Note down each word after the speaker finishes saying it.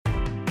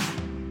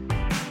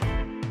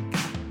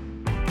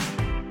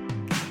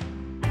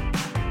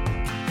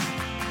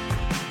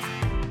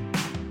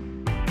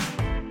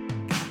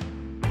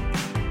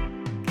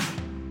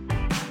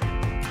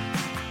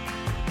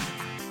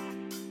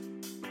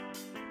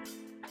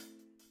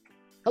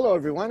Hello,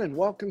 everyone, and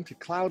welcome to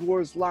Cloud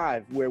Wars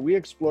Live, where we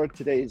explore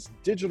today's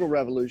digital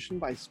revolution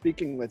by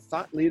speaking with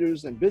thought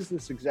leaders and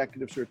business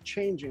executives who are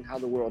changing how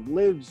the world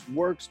lives,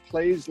 works,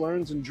 plays,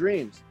 learns, and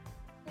dreams.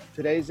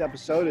 Today's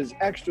episode is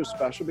extra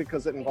special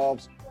because it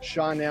involves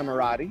Sean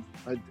Ammirati,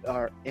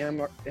 our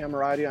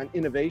Ammirati on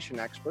Innovation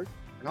expert,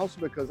 and also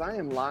because I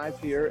am live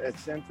here at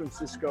San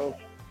Francisco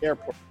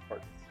Airport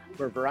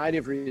for a variety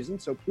of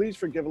reasons. So please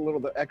forgive a little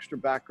bit extra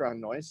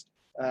background noise.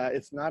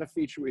 It's not a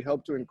feature we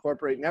hope to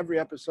incorporate in every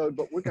episode,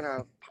 but we're going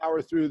to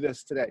power through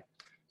this today.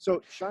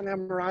 So Sean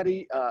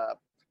Ammirati,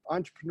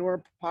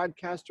 entrepreneur,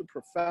 podcaster,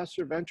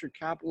 professor, venture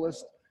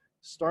capitalist,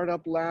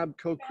 startup lab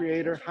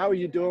co-creator. How are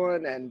you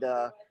doing? And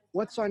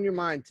what's on your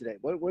mind today?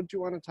 What do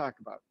you want to talk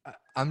about?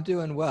 I'm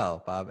doing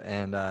well, Bob,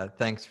 and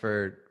thanks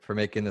for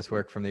making this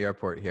work from the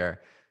airport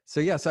here. So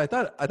I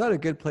thought a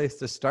good place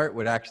to start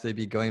would actually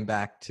be going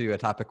back to a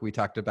topic we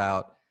talked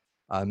about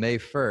May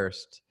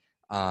 1st.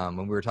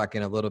 When we were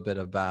talking a little bit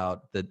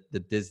about the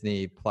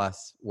Disney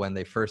Plus when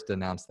they first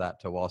announced that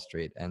to Wall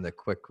Street and the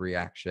quick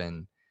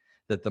reaction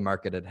that the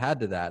market had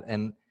to that.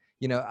 And,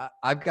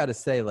 I've got to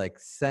say,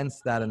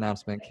 since that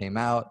announcement came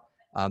out,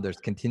 there's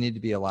continued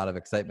to be a lot of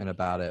excitement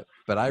about it.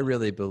 But I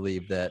really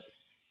believe that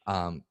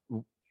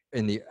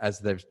as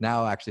there's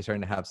now actually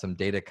starting to have some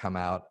data come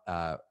out,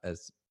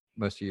 as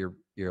most of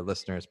your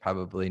listeners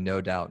probably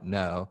no doubt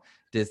know,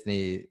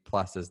 Disney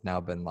Plus has now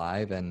been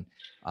live, and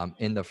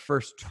in the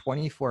first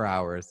 24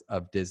 hours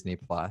of Disney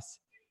Plus,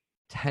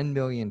 10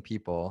 million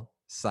people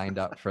signed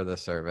up for the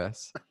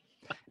service,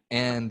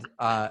 and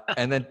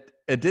then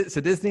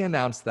so Disney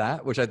announced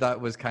that, which I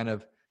thought was kind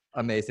of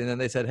amazing. And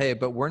they said, "Hey,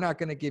 but we're not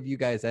going to give you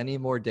guys any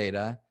more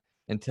data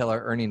until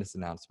our earnings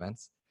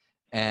announcements."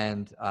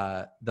 And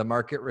the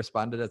market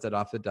responded, as it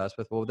often does,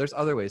 with, "Well, there's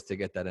other ways to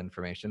get that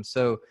information."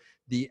 So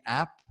the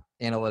app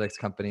analytics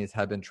companies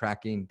have been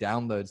tracking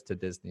downloads to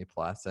Disney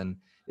Plus. And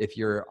if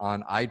you're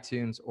on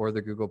iTunes or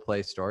the Google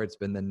Play Store, it's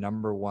been the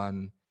number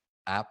one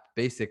app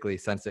basically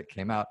since it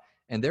came out.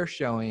 And they're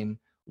showing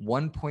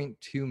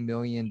 1.2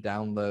 million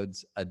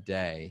downloads a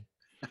day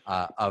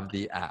of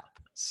the app.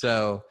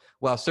 So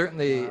while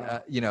certainly,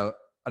 an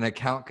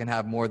account can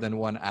have more than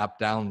one app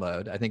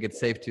download, I think it's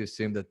safe to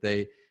assume that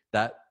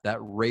that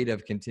rate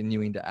of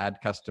continuing to add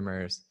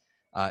customers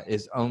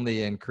is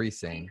only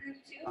increasing.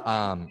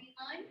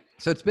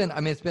 So it's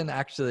been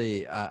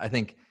actually, I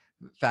think,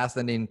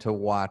 fascinating to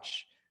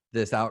watch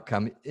this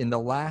outcome in the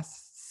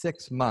last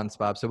 6 months,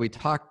 Bob. So we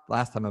talked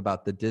last time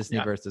about the Disney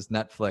versus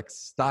Netflix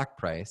stock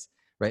price,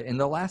 right? In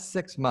the last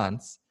 6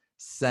 months,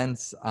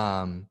 since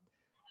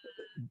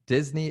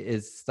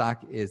Disney's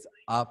stock is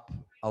up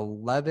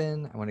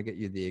 11, I want to get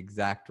you the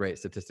exact rate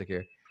statistic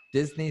here.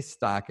 Disney's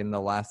stock in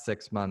the last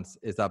 6 months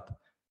is up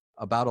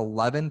about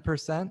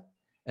 11%,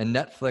 and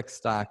Netflix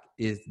stock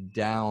is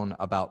down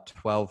about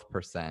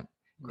 12%.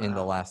 Wow. In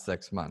the last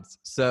 6 months.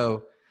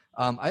 So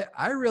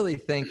I really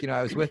think,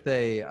 I was with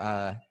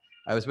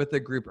a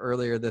group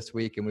earlier this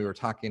week, and we were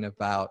talking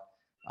about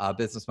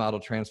business model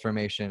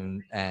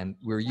transformation, and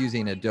we were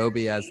using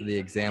Adobe as the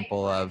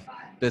example of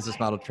business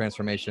model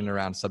transformation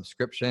around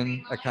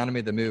subscription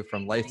economy, the move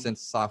from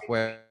licensed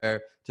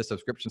software to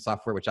subscription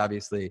software, which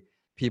obviously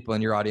people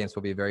in your audience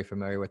will be very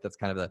familiar with. That's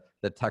kind of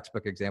the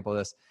textbook example of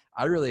this.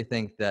 I really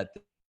think that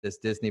this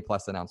Disney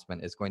Plus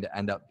announcement is going to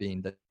end up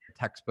being the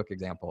textbook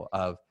example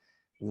of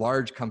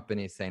large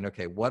companies saying,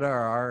 okay, what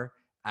are our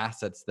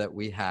assets that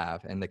we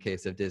have? In the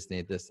case of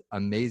Disney, this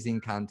amazing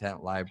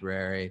content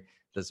library,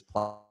 this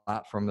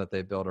platform that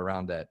they built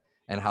around it,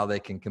 and how they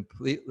can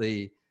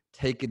completely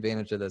take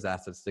advantage of those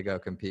assets to go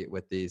compete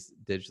with these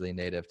digitally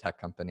native tech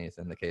companies.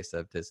 In the case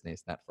of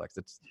Disney's Netflix,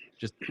 it's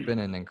just been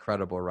an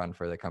incredible run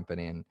for the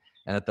company. And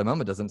at the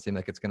moment, doesn't seem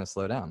like it's going to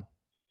slow down.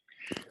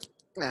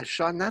 Yeah,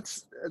 Sean,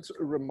 that's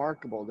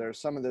remarkable. There are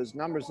some of those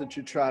numbers that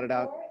you trotted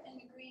out.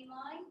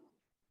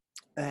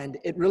 And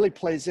it really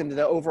plays into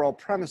the overall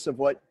premise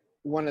of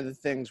one of the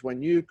things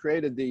when you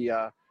created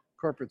the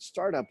corporate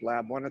startup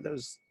lab,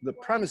 the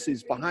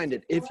premises behind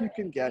it, if you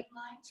can get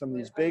some of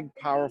these big,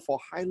 powerful,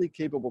 highly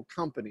capable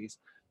companies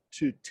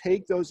to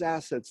take those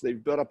assets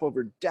they've built up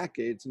over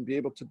decades and be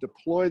able to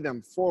deploy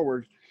them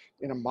forward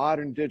in a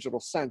modern digital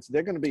sense,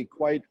 they're going to be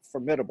quite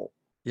formidable.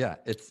 Yeah,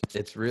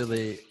 it's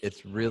really, I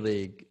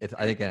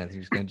think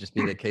it's going to just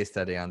be the case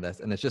study on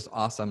this. And it's just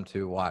awesome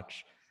to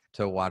watch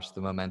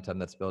the momentum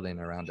that's building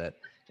around it.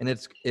 And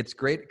it's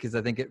great because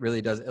I think it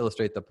really does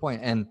illustrate the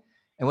point. And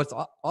what's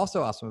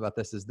also awesome about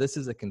this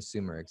is a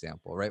consumer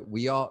example, right?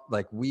 We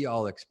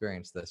all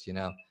experience this,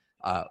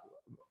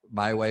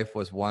 my wife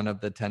was one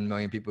of the 10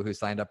 million people who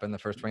signed up in the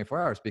first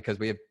 24 hours because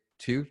we have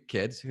 2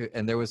 kids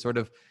and there was sort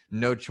of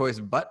no choice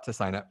but to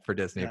sign up for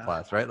Disney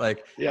Plus, right?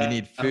 You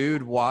need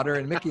food, water,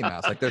 and Mickey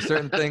Mouse. There's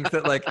certain things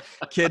that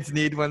kids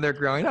need when they're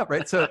growing up,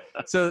 right? So,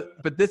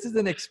 but this is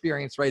an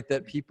experience, right,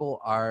 that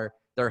people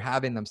they're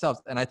having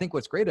themselves. And I think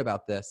what's great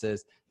about this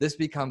is this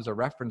becomes a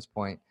reference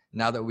point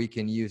now that we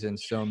can use in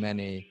so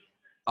many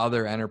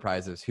other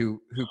enterprises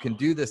who can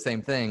do the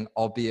same thing,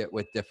 albeit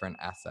with different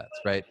assets,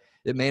 right?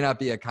 It may not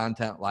be a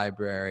content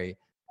library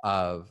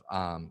of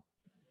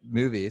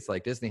movies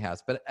like Disney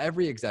has, but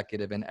every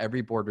executive in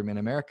every boardroom in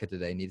America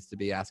today needs to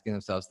be asking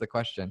themselves the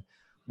question,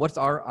 what's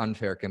our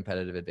unfair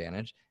competitive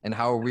advantage, and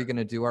how are we going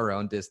to do our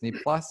own Disney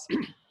Plus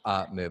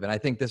move? And I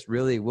think this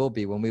really will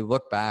be, when we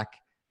look back,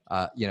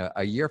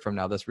 a year from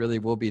now, this really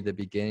will be the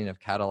beginning of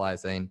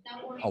catalyzing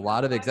a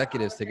lot of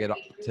executives to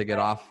get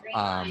off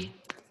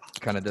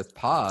kind of this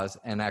pause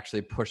and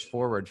actually push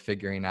forward,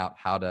 figuring out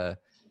how to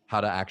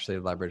actually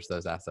leverage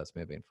those assets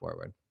moving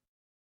forward.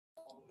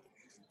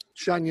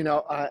 Sean,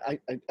 I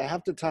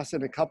have to toss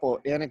in a couple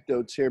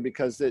anecdotes here,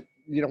 because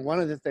one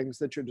of the things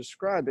that you're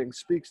describing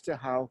speaks to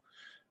how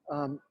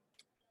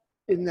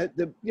in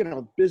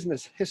the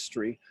business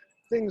history,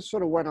 things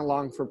sort of went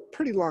along for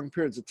pretty long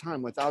periods of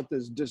time without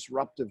this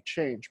disruptive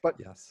change. But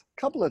yes, a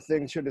couple of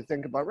things here to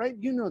think about, right?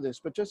 You know this,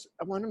 but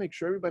I want to make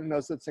sure everybody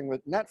knows this thing with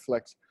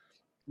Netflix.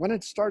 When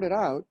it started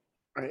out,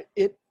 right,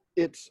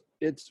 its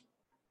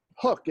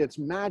hook, its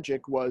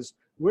magic was,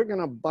 we're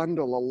going to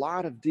bundle a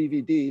lot of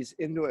DVDs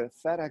into a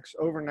FedEx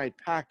overnight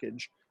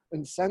package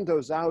and send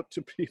those out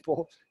to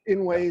people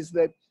in ways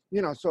that,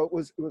 so it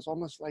was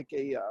almost like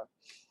a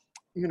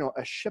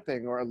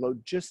shipping or a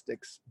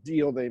logistics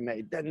deal they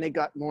made. Then they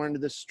got more into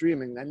the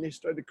streaming. Then they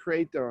started to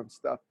create their own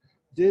stuff.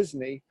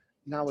 Disney,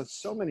 now with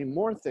so many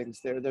more things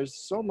there's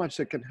so much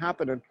that can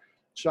happen. And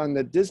Sean,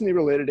 the Disney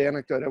related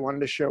anecdote I wanted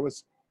to share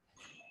was,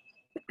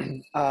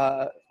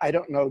 I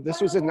don't know,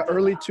 this was in the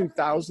early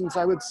 2000s,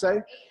 I would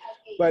say,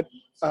 but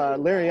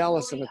Larry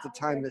Ellison, at the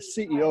time, the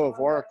CEO of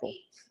Oracle,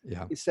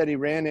 he said he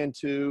ran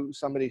into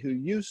somebody who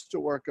used to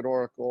work at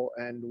Oracle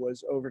and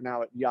was over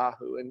now at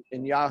Yahoo,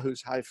 in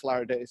Yahoo's high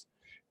flower days.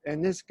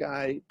 And this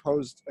guy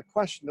posed a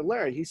question to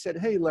Larry. He said,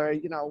 hey,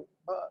 Larry,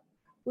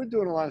 we're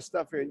doing a lot of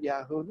stuff here at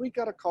Yahoo, and we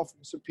got a call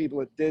from some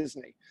people at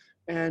Disney.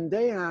 And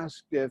they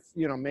asked if,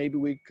 maybe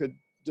we could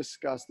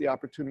discuss the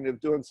opportunity of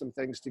doing some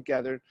things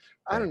together.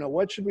 I don't know,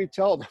 what should we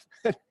tell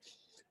them?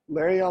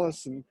 Larry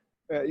Ellison,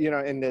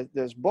 in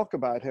this book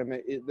about him,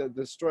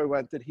 the story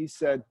went that he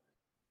said,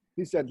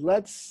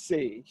 let's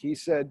see. He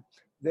said,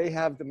 they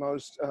have the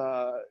most,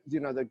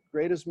 the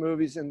greatest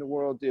movies in the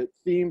world, the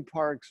theme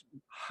parks,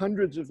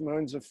 hundreds of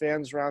millions of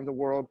fans around the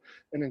world,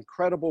 an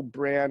incredible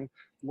brand,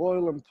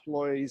 loyal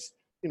employees,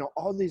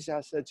 all these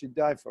assets you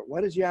die for.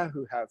 What does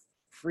Yahoo have?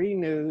 Free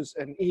news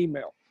and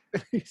email.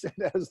 He said,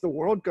 has the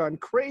world gone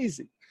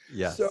crazy?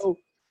 Yes. So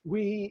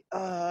we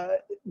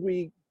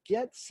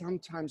get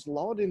sometimes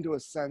lulled into a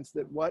sense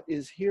that what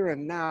is here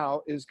and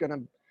now is going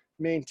to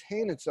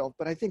maintain itself.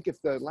 But I think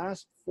if the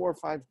last 4,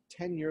 5,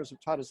 10 years have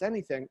taught us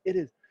anything, it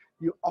is,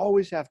 you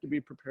always have to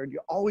be prepared. You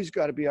always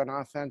got to be on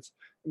offense.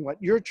 And what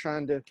you're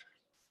trying to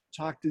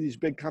talk to these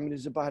big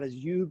companies about is,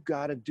 you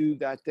got to do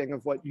that thing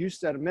of what you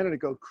said a minute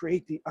ago,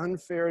 create the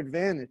unfair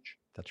advantage.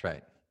 That's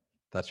right.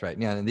 That's right.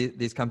 Yeah. And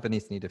these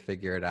companies need to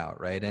figure it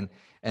out. Right.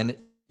 And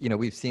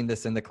we've seen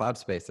this in the cloud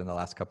space in the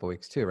last couple of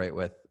weeks too, right?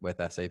 With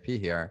SAP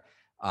here.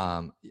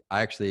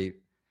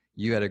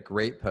 You had a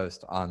great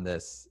post on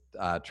this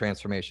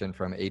transformation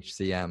from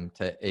HCM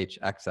to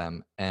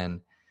HXM, and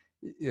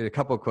a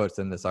couple of quotes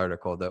in this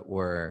article that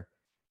were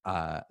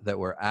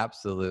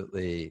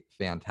absolutely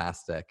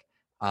fantastic.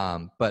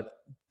 But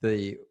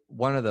the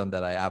one of them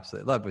that I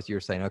absolutely loved was, you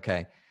were saying,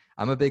 okay,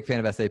 I'm a big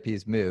fan of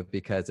SAP's move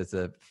because it's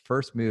a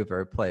first move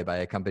or play by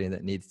a company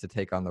that needs to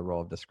take on the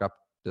role of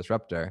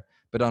disruptor,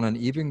 but on an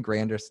even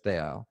grander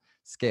scale,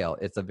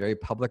 it's a very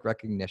public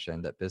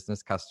recognition that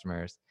business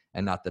customers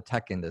and not the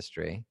tech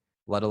industry,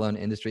 let alone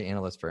industry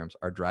analyst firms,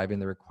 are driving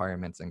the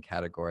requirements and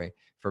category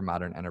for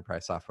modern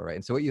enterprise software, right?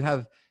 And so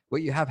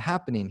what you have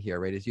happening here,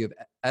 right, is you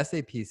have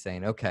SAP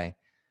saying, okay,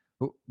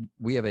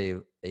 we have a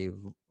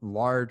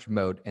large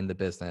moat in the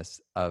business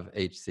of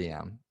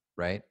HCM,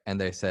 right? And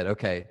they said,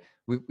 okay,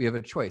 we have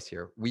a choice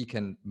here. We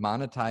can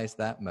monetize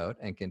that moat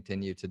and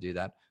continue to do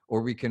that,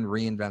 or we can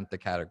reinvent the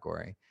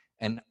category.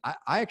 And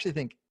I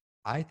think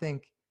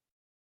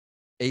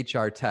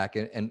HR tech,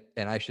 and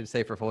I should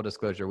say, for full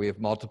disclosure, we have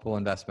multiple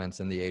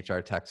investments in the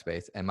HR tech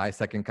space, and my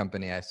second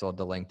company I sold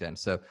to LinkedIn.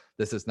 So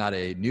this is not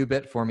a new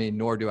bit for me,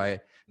 nor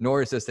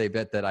is this a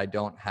bit that I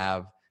don't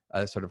have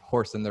a sort of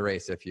horse in the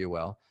race, if you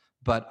will.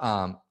 But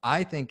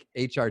I think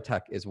HR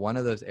tech is one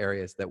of those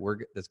areas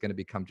that's going to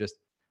become just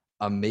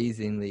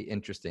amazingly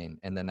interesting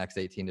in the next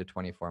 18 to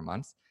 24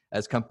 months,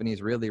 as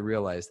companies really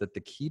realize that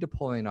the key to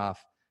pulling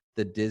off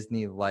the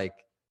Disney-like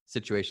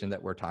situation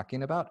that we're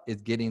talking about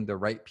is getting the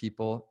right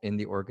people in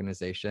the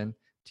organization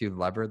to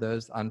lever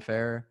those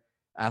unfair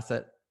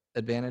asset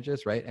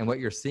advantages, right? And what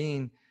you're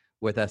seeing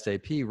with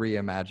SAP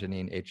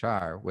reimagining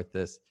HR with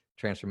this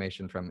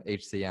transformation from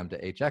HCM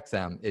to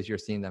HXM is you're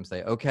seeing them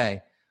say,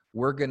 okay,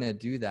 we're going to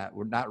do that.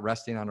 We're not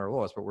resting on our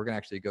laurels, but we're going to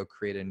actually go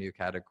create a new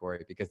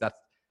category, because that's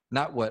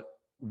not what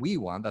we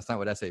want. That's not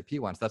what SAP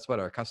wants. That's what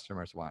our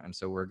customers want. And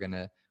so we're going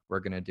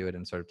to do it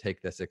and sort of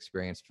take this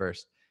experience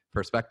first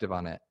perspective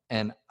on it.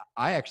 And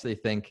I actually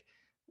think,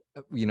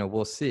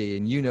 we'll see,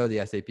 and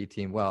the SAP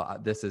team well.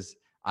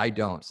 I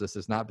don't. So this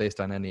is not based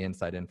on any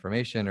inside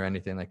information or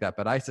anything like that,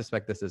 but I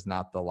suspect this is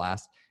not the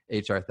last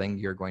HR thing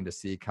you're going to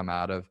see come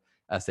out of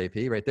SAP,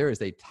 right? There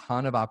is a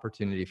ton of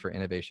opportunity for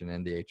innovation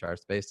in the HR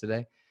space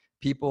today.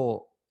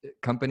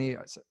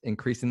 Companies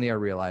increasingly are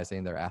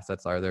realizing their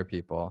assets are their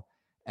people.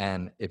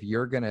 And if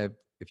you're gonna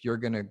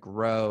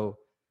grow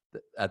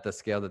at the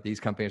scale that these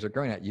companies are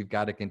growing at, you've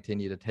got to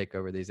continue to take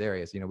over these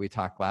areas. We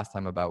talked last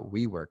time about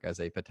WeWork as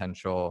a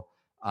potential,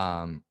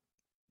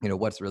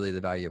 what's really the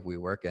value of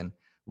WeWork, and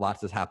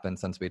lots has happened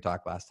since we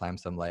talked last time,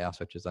 some layoffs,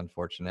 which is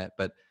unfortunate,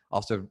 but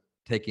also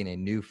taking a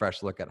new,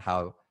 fresh look at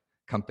how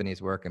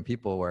companies work and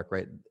people work,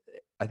 right?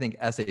 I think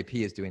SAP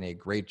is doing a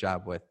great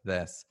job with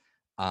this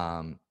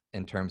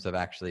in terms of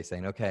actually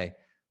saying, okay,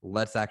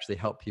 let's actually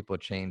help people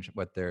change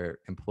what their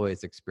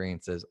employees'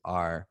 experiences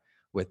are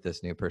with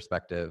this new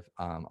perspective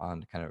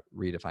on kind of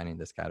redefining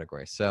this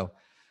category. So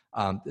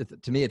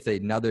to me, it's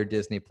another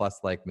Disney Plus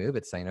like move.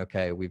 It's saying,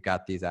 okay, we've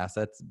got these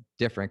assets,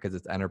 different because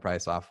it's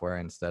enterprise software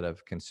instead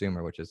of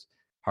consumer, which is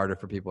harder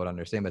for people to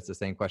understand. But it's the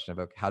same question of,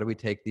 okay, how do we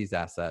take these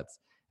assets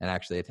and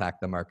actually attack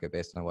the market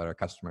based on what our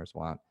customers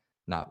want,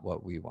 not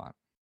what we want?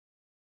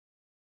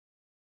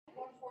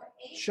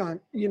 Sean,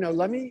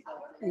 let me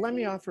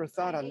offer a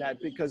thought on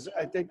that, because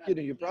I think,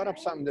 you brought up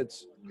something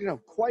that's,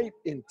 quite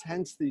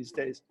intense these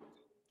days.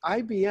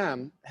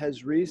 IBM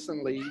has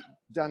recently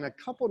done a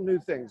couple new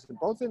things,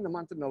 both in the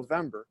month of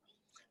November,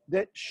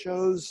 that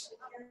shows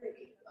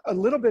a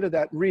little bit of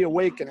that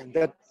reawakening,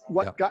 that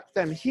what got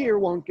them here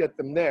won't get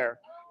them there.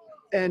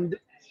 And,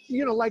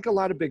 like a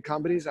lot of big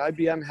companies,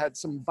 IBM had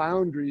some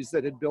boundaries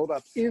that had built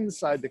up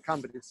inside the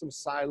company, some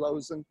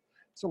silos and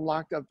some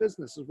locked up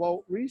businesses.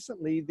 Well,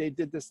 recently they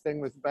did this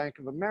thing with Bank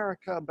of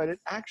America, but it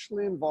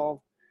actually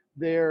involved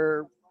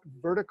their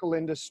vertical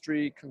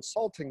industry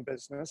consulting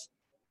business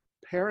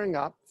pairing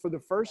up for the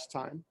first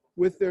time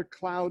with their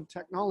cloud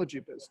technology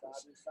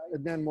business.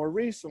 And then more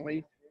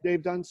recently,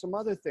 they've done some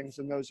other things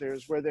in those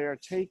areas where they are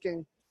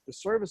taking the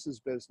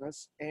services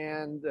business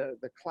and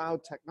the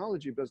cloud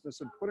technology business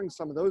and putting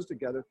some of those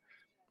together.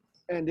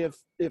 And if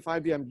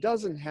IBM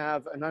doesn't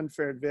have an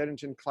unfair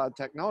advantage in cloud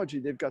technology,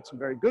 they've got some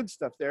very good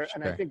stuff there.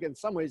 Sure. And I think in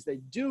some ways they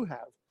do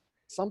have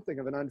something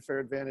of an unfair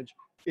advantage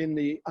in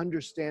the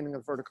understanding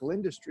of vertical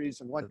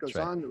industries and what goes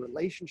on, the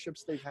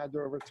relationships they've had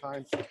there over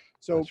time.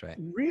 So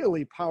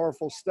really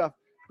powerful stuff.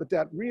 But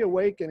that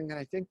reawakening, and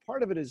I think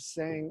part of it is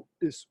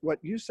what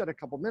you said a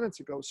couple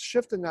minutes ago,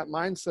 shifting that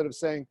mindset of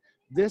saying,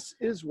 this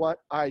is what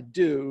I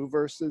do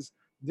versus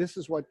this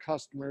is what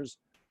customers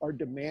are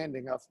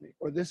demanding of me,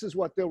 or this is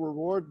what they'll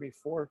reward me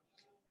for,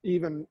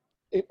 even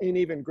in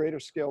even greater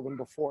scale than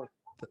before.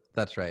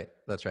 That's right.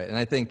 And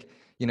I think,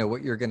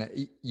 what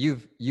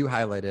you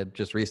highlighted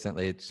just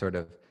recently, sort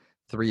of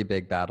three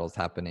big battles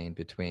happening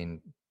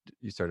between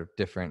sort of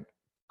different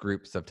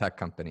groups of tech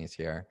companies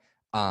here.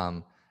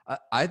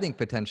 I think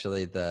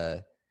potentially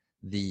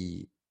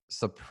the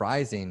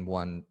surprising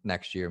one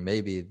next year may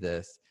be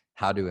this: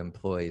 how do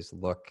employees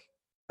look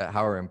at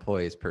how are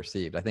employees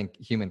perceived? I think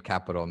human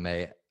capital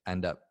may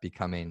end up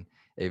becoming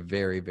a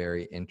very,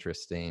 very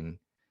interesting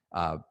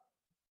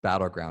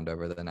battleground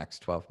over the next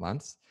 12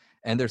 months.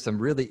 And there's some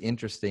really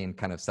interesting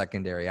kind of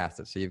secondary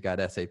assets. So you've got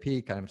SAP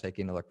kind of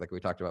taking a look, like we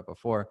talked about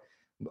before.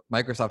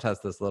 Microsoft has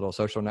this little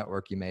social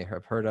network you may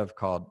have heard of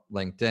called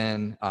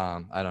LinkedIn.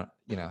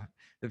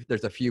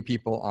 There's a few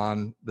people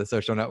on the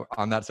social network,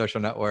 on that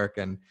social network,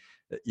 and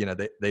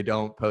they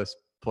don't post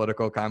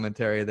political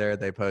commentary there.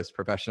 They post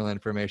professional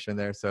information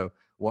there. So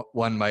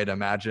one might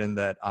imagine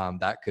that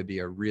that could be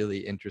a really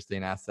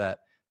interesting asset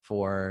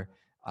for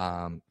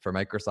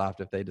Microsoft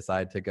if they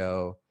decide to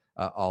go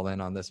all in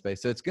on this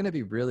space. So it's going to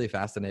be really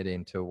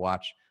fascinating to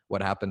watch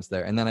what happens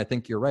there. And then I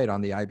think you're right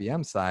on the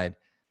IBM side.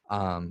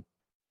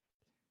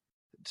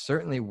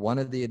 Certainly one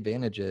of the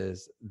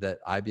advantages that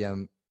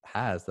IBM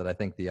has that I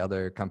think the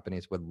other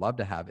companies would love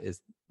to have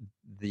is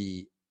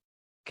the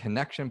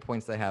connection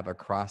points they have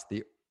across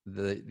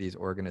these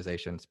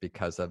organizations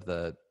because of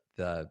the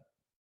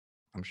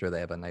I'm sure they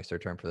have a nicer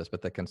term for this,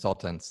 but the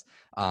consultants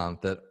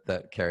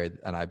that carried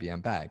an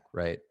IBM bag,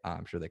 right?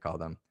 I'm sure they call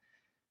them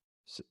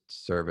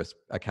service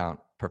account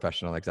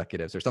professional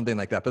executives or something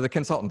like that, but the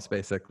consultants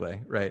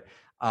basically, right?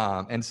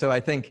 And so I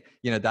think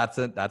that's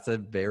a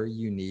very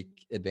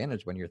unique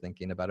advantage when you're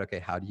thinking about, okay,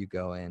 how do you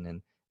go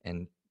in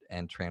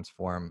and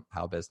transform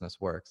how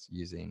business works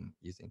using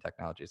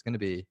technology? It's going to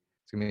be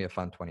a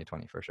fun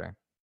 2020 for sure.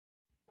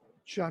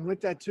 Sean, with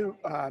that too,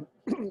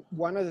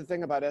 one other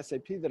thing about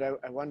SAP that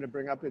I wanted to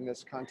bring up in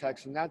this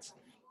context, and that's,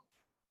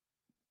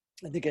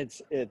 I think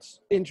it's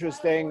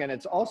interesting and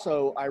it's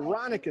also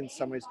ironic in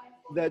some ways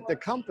that the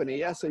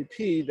company,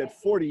 SAP, that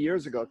 40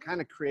 years ago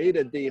kind of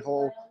created the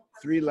whole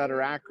three-letter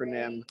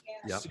acronym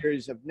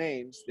series of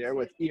names there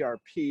with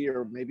ERP,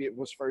 or maybe it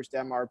was first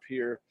MRP,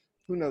 or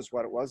who knows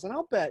what it was. And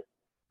I'll bet,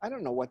 I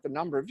don't know what the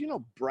number of,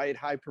 bright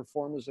high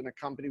performers in a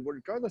company,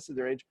 regardless of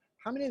their age,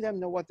 how many of them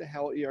know what the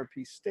hell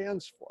ERP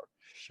stands for?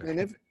 Sure.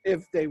 And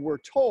if they were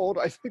told,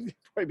 I think they'd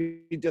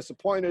probably be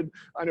disappointed,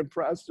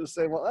 unimpressed, to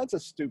say, well, that's a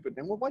stupid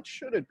name. Well, what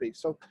should it be?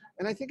 So,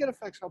 and I think it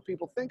affects how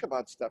people think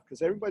about stuff,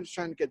 because everybody's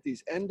trying to get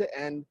these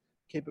end-to-end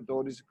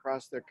capabilities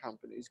across their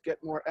companies, get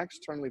more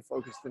externally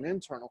focused than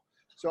internal.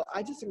 So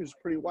I just think it's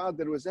pretty wild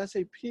that it was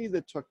SAP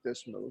that took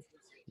this move.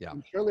 Yeah.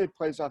 And surely it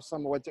plays off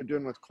some of what they're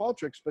doing with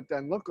Qualtrics, but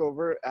then look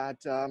over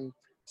at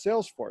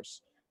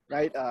Salesforce,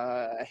 right?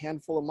 A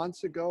handful of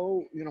months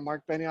ago,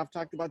 Mark Benioff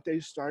talked about they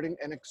starting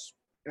an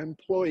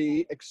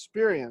employee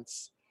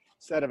experience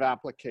set of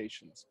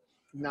applications.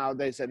 Now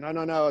they said,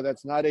 no,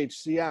 that's not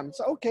HCM.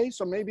 So, okay,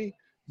 so maybe,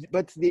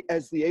 but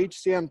as the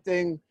HCM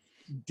thing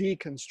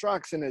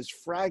deconstructs and is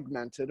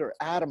fragmented or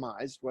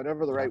atomized,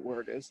 whatever the right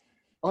word is,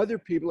 other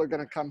people are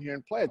going to come here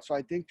and play it. So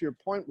I think to your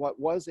point, what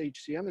was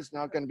HCM is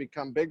now going to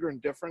become bigger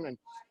and different, and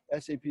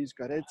SAP's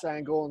got its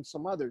angle and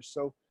some others.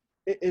 So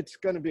it's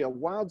going to be a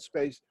wild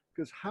space,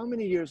 because how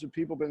many years have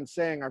people been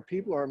saying our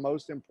people are our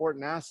most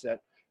important asset,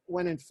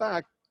 when in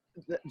fact,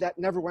 that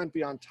never went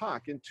beyond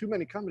talk, and too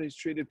many companies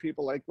treated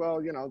people like,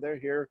 well, they're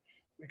here,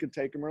 we could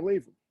take them or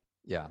leave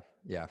them.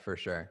 Yeah, for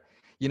sure.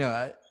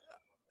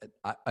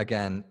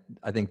 Again,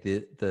 I think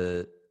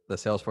the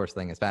Salesforce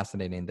thing is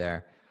fascinating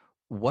there.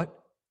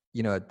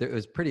 It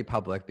was pretty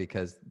public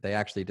because they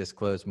actually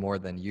disclosed more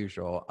than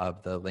usual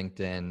of the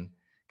LinkedIn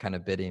kind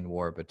of bidding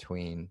war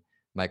between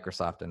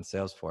Microsoft and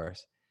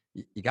Salesforce.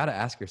 You got to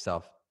ask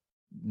yourself,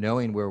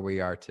 knowing where we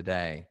are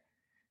today,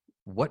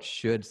 what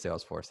should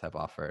Salesforce have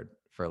offered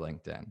for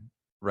LinkedIn,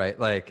 right?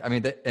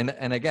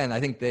 And again, I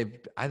think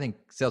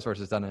Salesforce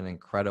has done an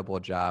incredible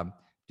job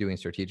doing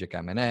strategic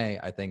M&A.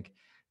 I think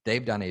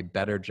they've done a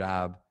better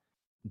job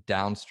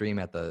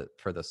downstream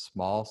for the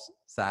small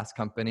SaaS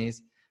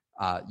companies,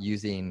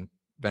 using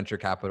venture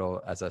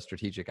capital as a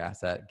strategic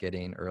asset,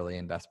 getting early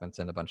investments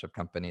in a bunch of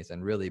companies,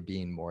 and really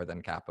being more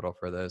than capital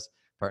for those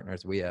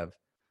partners. We have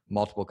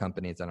multiple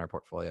companies in our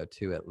portfolio,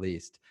 2 at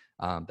least,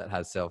 that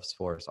has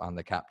Salesforce on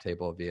the cap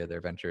table via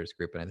their ventures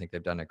group, and I think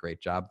they've done a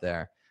great job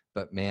there.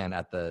 But man,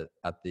 at the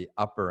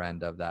upper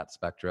end of that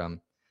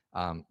spectrum,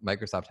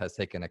 Microsoft has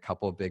taken a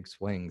couple of big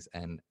swings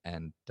and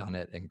done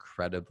it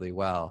incredibly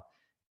well.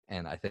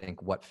 And I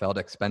think what felt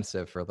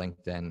expensive for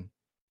LinkedIn,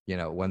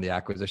 when the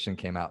acquisition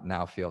came out,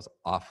 now feels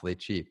awfully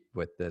cheap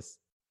with this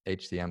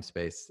HCM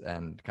space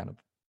and kind of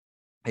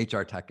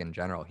HR tech in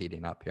general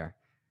heating up here.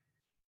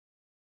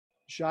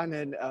 Sean,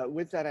 and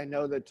with that, I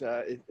know that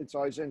it's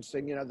always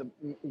interesting.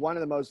 One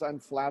of the most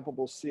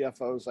unflappable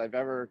CFOs I've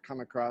ever come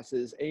across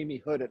is Amy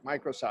Hood at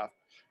Microsoft.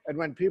 And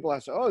when people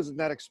ask, oh, isn't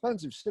that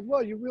expensive? She said,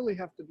 well, you really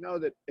have to know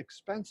that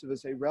expensive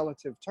is a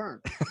relative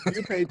term.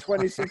 You pay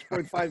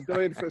 $26.5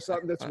 billion for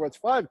something that's worth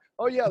 $5.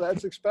 Oh, yeah,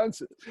 that's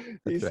expensive.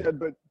 He said,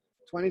 but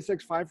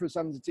 $26.5 for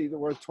something that's either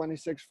worth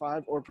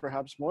 $26.5 or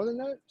perhaps more than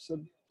that.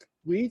 So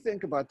we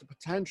think about the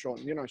potential.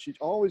 She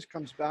always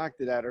comes back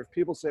to that. Or if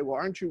people say, well,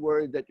 aren't you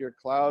worried that your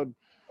cloud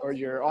or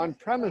your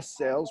on-premise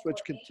sales, which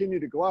continue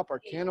to go up, are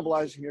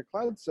cannibalizing your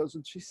cloud sales?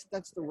 And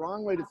that's the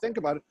wrong way to think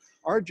about it.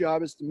 Our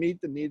job is to meet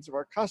the needs of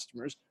our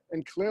customers.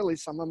 And clearly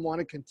some of them want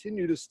to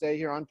continue to stay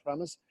here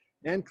on-premise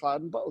and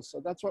cloud and both.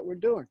 So that's what we're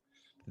doing.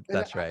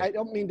 That's right. I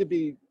don't mean to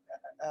be,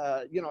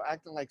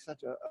 acting like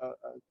such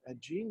a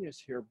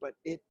genius here, but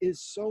it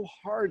is so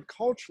hard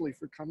culturally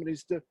for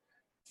companies to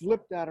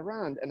flip that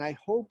around. And I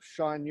hope,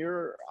 Sean,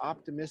 your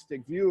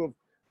optimistic view of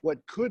what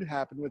could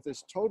happen with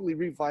this totally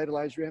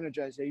revitalized,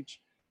 re-energized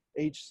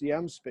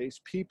HCM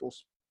space, people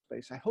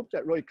space, I hope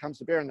that really comes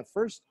to bear. And the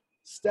first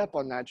step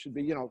on that should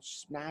be,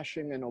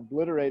 smashing and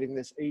obliterating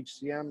this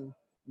HCM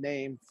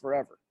name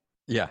forever.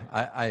 Yeah,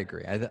 I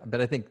agree.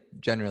 But I think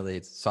generally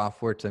it's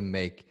software to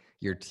make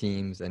your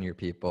teams and your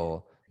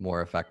people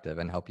more effective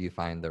and help you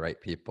find the right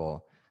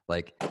people.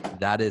 Like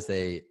that is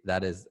a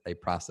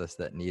process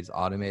that needs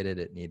automated,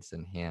 it needs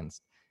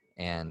enhanced,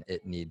 and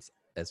it needs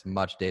as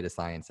much data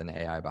science and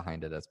AI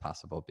behind it as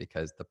possible,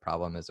 because the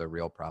problem is a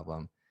real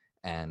problem.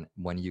 And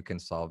when you can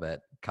solve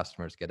it,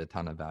 customers get a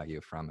ton of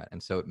value from it.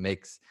 And so it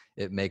makes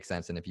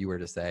sense. And if you were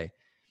to say,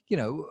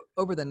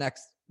 over the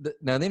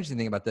now the interesting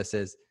thing about this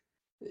is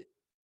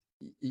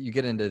you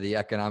get into the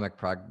economic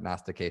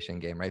prognostication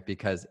game, right?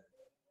 Because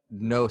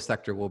no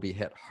sector will be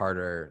hit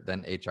harder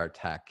than HR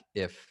tech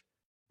if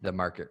the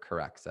market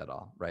corrects at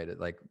all, right?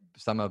 Like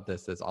some of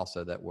this is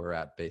also that we're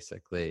at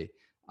basically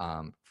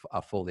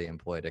a fully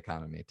employed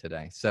economy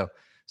today. So,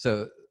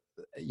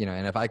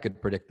 and if I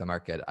could predict the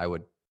market, I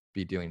would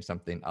be doing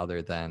something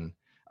other than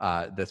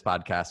this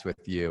podcast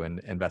with you and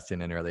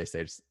investing in early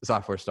stage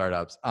software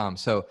startups.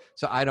 So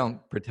I don't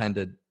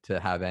pretend to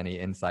have any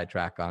inside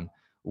track on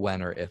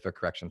when or if a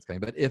correction is coming,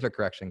 but if a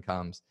correction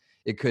comes,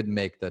 it could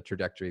make the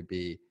trajectory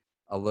be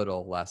a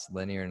little less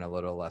linear and a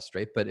little less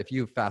straight. But if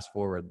you fast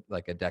forward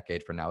like a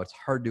decade from now, it's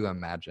hard to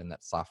imagine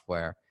that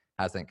software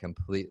hasn't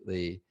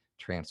completely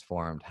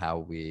transformed how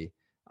we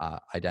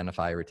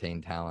identify,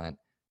 retain talent,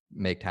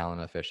 make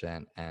talent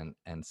efficient, and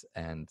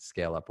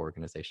scale up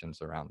organizations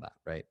around that,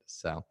 right?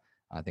 So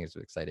I think it's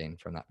exciting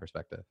from that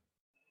perspective.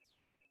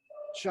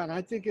 Sean,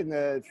 I think in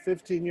the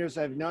 15 years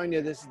I've known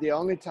you, this is the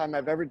only time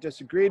I've ever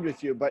disagreed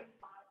with you. But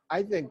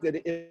I think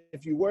that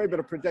if you were able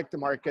to predict the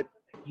market,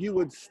 you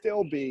would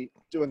still be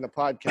doing the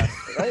podcast,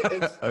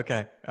 right?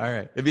 Okay. All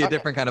right. It'd be a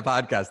different kind of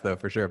podcast though,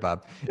 for sure,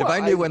 Bob. Well, if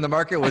I knew when the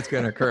market was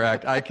going to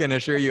correct, I can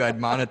assure you I'd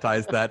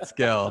monetize that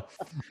skill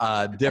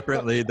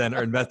differently than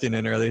investing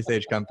in early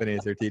stage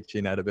companies or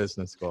teaching at a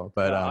business school.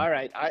 But all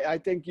right. I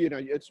think,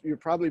 you're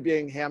probably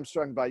being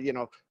hamstrung by,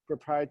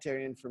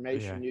 proprietary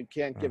information you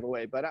can't give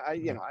away. But I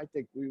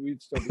think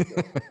we'd still be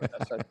doing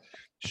it.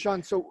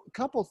 Sean, so a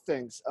couple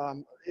things.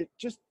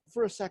 Just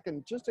for a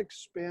second, just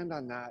expand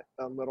on that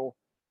a little,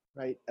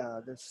 right?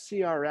 The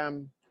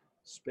CRM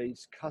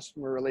space,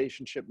 customer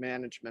relationship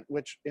management,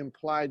 which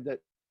implied that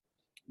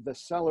the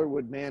seller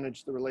would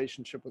manage the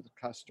relationship with the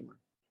customer,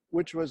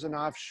 which was an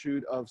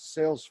offshoot of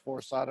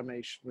Salesforce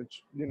automation,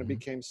 which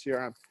became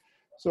CRM.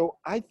 So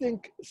I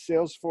think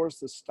Salesforce,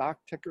 the stock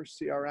ticker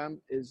CRM,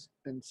 is,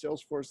 and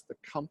Salesforce, the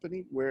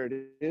company, where it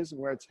is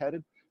and where it's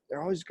headed,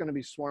 they're always going to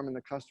be swarming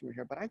the customer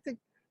here. But I think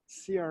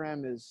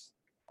CRM is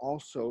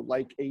also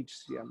like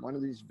HCM, one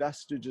of these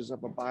vestiges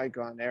of a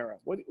bygone era.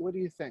 What do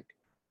you think?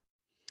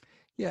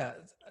 Yeah.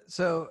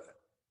 So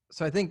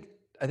I think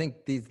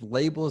these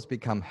labels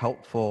become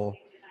helpful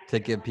to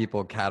give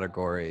people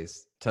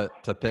categories to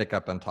pick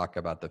up and talk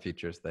about the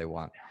features they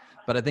want.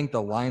 But I think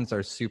the lines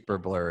are super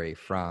blurry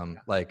from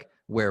like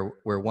where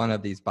one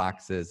of these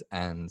boxes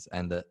ends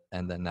and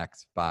the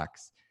next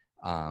box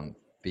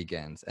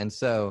begins. And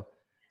so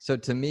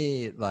to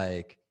me,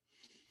 like,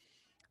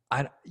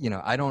 I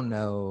don't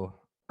know,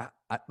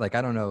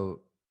 I don't know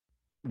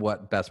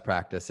what best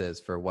practice is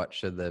for what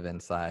should live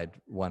inside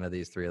one of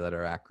these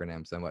 3-letter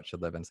acronyms and what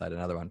should live inside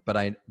another one. But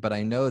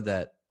I know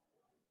that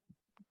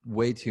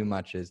way too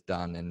much is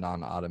done in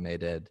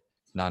non-automated,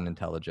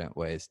 non-intelligent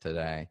ways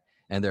today.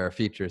 And there are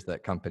features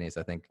that companies,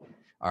 I think,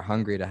 are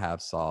hungry to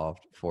have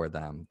solved for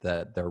them,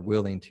 that they're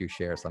willing to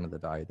share some of the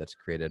value that's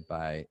created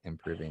by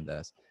improving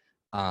this.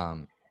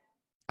 I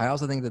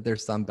also think that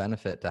there's some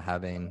benefit to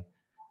having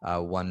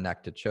one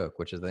neck to choke,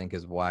 which I think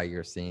is why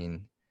you're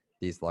seeing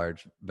these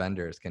large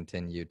vendors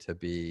continue to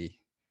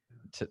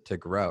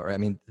grow. Right? I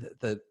mean,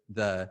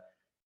 the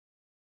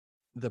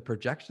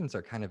projections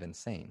are kind of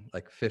insane,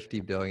 like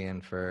 50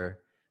 billion for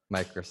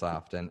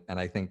Microsoft, and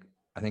I think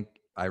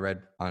I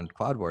read on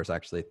CloudWars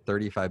actually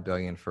 35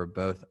 billion for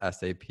both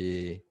SAP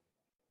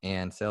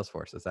and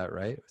Salesforce. Is that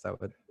right? Is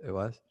that what it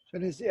was?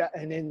 It is, yeah.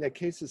 And in the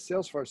case of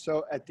Salesforce,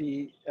 so at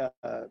the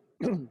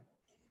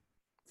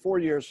 4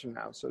 years from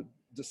now, so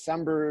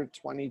December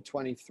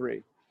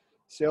 2023,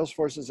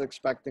 Salesforce is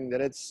expecting that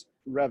its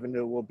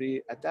revenue will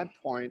be at that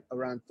point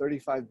around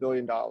 $35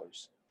 billion,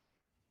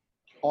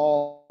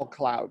 all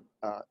cloud.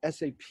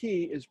 SAP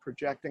is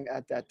projecting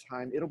at that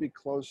time it'll be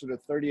closer to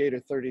 38 or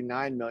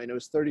 39 million. It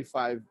was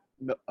 35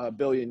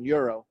 billion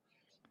euro,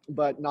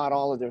 but not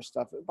all of their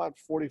stuff. About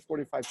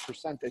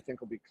 40-45% they think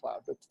will be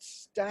cloud. But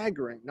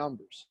staggering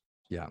numbers.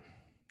 Yeah.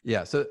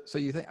 So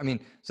you think? I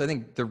mean, so I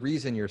think the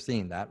reason you're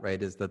seeing that,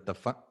 right, is that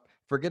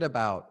forget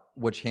about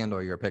which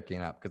handle you're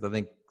picking up, because I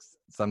think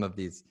some of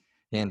these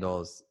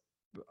handles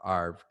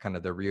are kind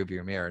of the rear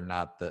view mirror,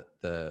 not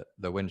the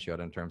windshield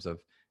in terms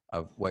of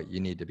what you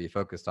need to be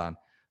focused on.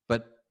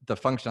 But the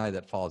functionality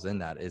that falls in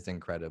that is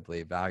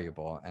incredibly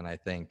valuable. And I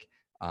think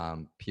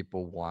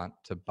people want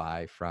to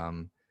buy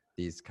from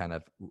these kind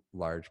of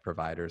large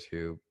providers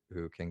who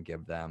can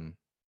give them,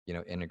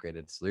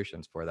 integrated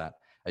solutions for that.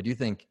 I do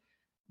think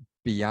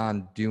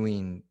beyond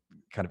doing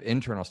kind of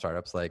internal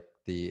startups like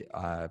the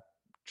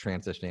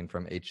transitioning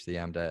from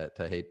HCM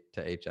to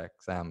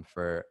HXM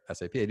for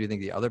SAP, I do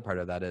think the other part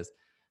of that is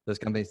those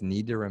companies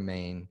need to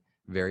remain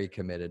very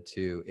committed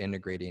to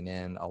integrating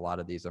in a lot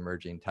of these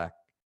emerging tech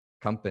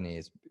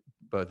companies,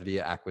 both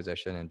via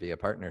acquisition and via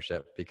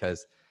partnership,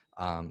 because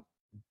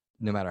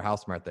no matter how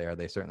smart they are,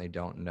 they certainly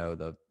don't know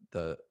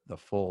the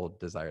full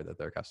desire that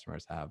their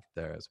customers have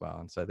there as well.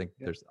 And so I think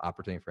there's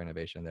opportunity for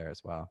innovation there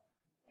as well.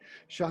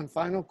 Sean,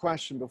 final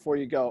question before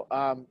you go.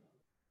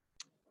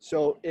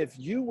 So if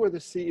you were the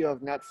CEO of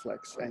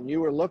Netflix and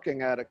you were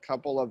looking at a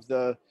couple of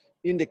the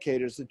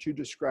indicators that you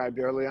described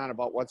early on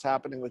about what's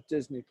happening with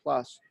Disney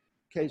Plus,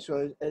 okay,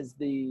 so as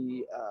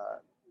the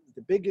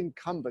big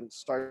incumbents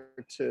start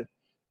to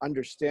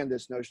understand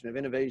this notion of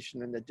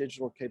innovation and the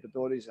digital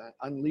capabilities and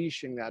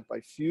unleashing that by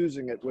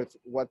fusing it with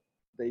what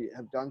they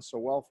have done so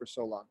well for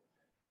so long,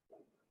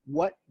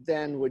 what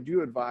then would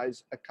you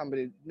advise a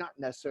company, not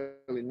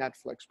necessarily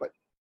Netflix, but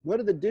what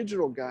do the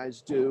digital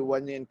guys do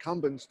when the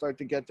incumbents start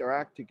to get their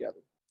act together?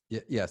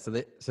 Yeah.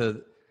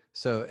 So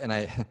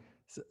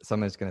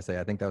someone's going to say,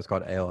 I think that was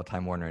called AOL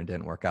Time Warner and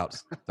didn't work out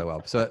so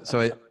well.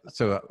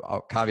 So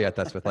I'll caveat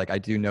this with, like, I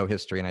do know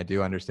history and I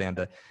do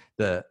understand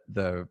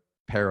the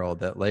peril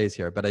that lays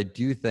here. But I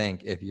do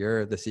think if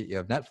you're the CEO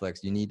of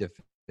Netflix, you need to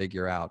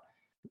figure out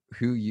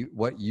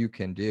what you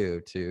can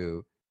do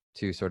to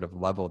sort of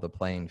level the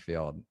playing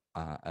field,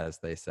 as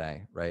they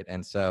say, right?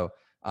 And so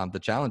the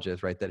challenge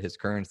is, right, that his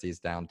currency is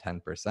down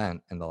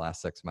 10% in the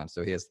last 6 months.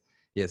 So he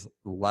has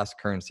less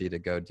currency to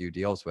go do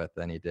deals with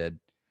than he did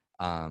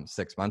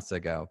 6 months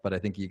ago. But I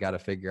think you got to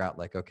figure out,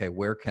 like, okay,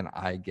 where can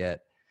I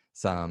get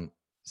some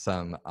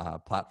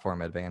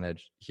platform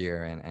advantage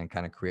here and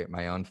kind of create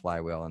my own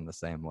flywheel in the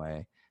same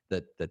way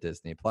that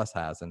Disney Plus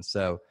has. And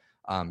so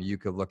you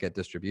could look at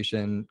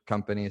distribution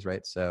companies,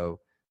 right? So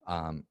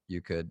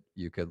you could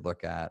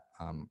look at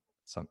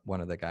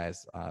one of the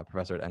guys,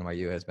 professor at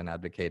NYU, has been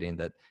advocating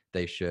that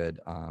they should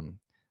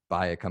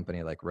buy a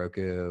company like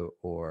Roku,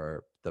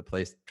 or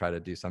try to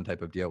do some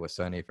type of deal with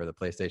Sony for the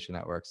PlayStation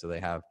Network, so they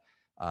have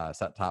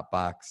set-top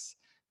box,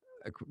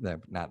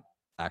 not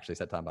actually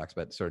set-top box,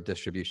 but sort of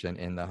distribution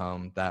in the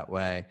home that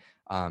way.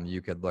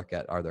 You could look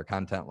at, are there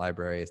content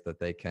libraries that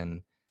they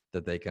can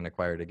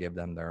acquire to give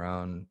them their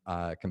own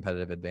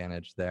competitive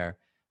advantage there.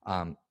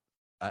 I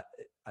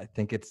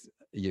think it's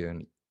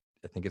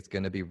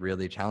going to be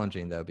really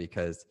challenging though,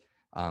 because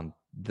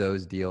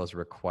those deals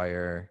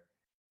require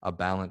a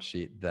balance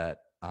sheet that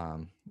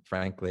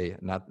frankly,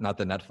 not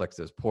that Netflix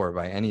is poor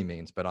by any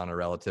means, but on a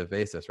relative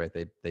basis, right?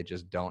 They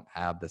just don't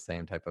have the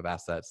same type of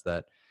assets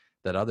that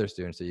others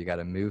do. And so you got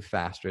to move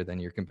faster than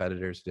your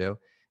competitors do.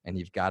 And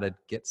you've got to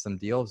get some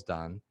deals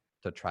done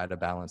to try to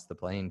balance the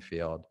playing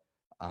field.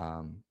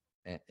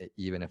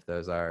 Even if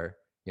those are,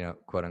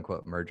 quote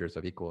unquote mergers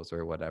of equals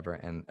or whatever.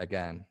 And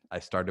again, I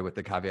started with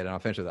the caveat, and I'll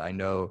finish with it. I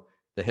know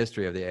the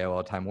history of the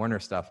AOL Time Warner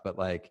stuff, but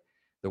like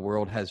the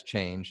world has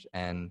changed,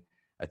 and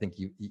I think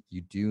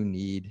you do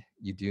need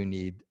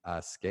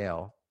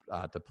scale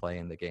to play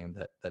in the game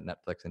that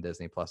Netflix and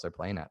Disney Plus are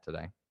playing at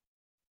today.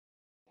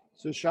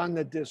 So Sean,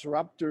 the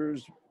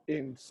disruptors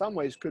in some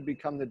ways could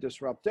become the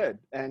disrupted.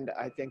 And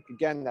I think,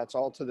 again, that's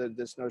all to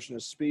this notion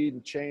of speed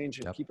and change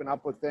and keeping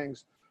up with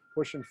things,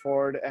 pushing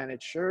forward. And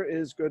it sure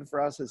is good for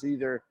us as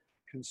either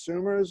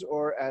consumers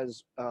or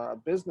as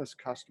business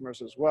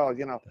customers as well.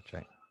 That's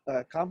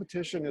right.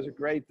 Competition is a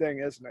great thing,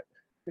 isn't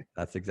it?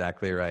 That's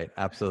exactly right.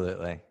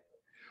 Absolutely.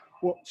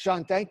 Well,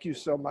 Sean, thank you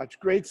so much.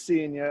 Great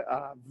seeing you.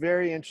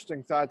 Very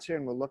interesting thoughts here,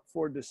 and we'll look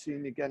forward to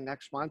seeing you again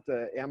next month,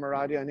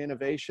 Ammirati on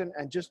Innovation.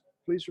 And just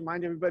please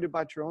remind everybody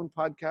about your own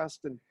podcast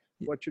and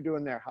what you're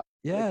doing there.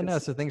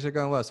 So things are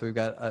going well. So we've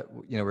got,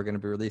 we're going to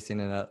be releasing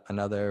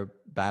another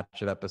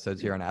batch of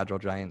episodes here on Agile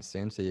Giants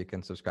soon, so you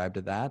can subscribe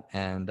to that.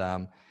 And,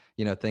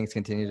 things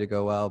continue to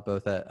go well,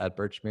 both at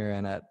Birchmere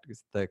and at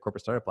the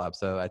Corporate Startup Lab.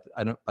 So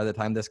I don't, by the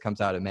time this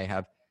comes out, it may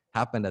have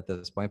happened at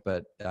this point,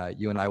 but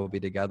you and I will be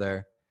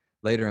together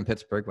later in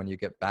Pittsburgh when you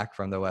get back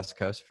from the West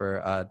Coast for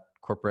a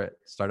Corporate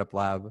Startup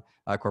Lab,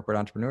 Corporate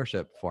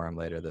Entrepreneurship Forum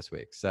later this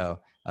week. So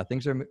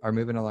things are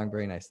moving along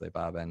very nicely,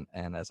 Bob.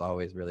 And as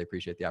always, really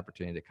appreciate the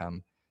opportunity to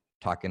come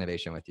talk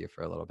innovation with you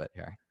for a little bit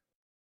here.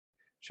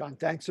 Sean,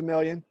 thanks a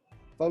million.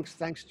 Folks,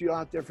 thanks to you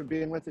out there for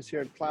being with us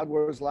here at Cloud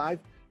Wars Live.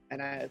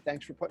 And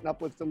thanks for putting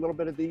up with a little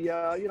bit of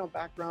the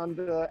background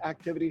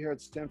activity here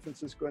at San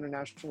Francisco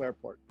International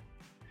Airport.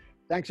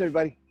 Thanks,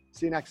 everybody.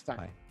 See you next time.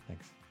 Bye.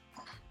 Thanks.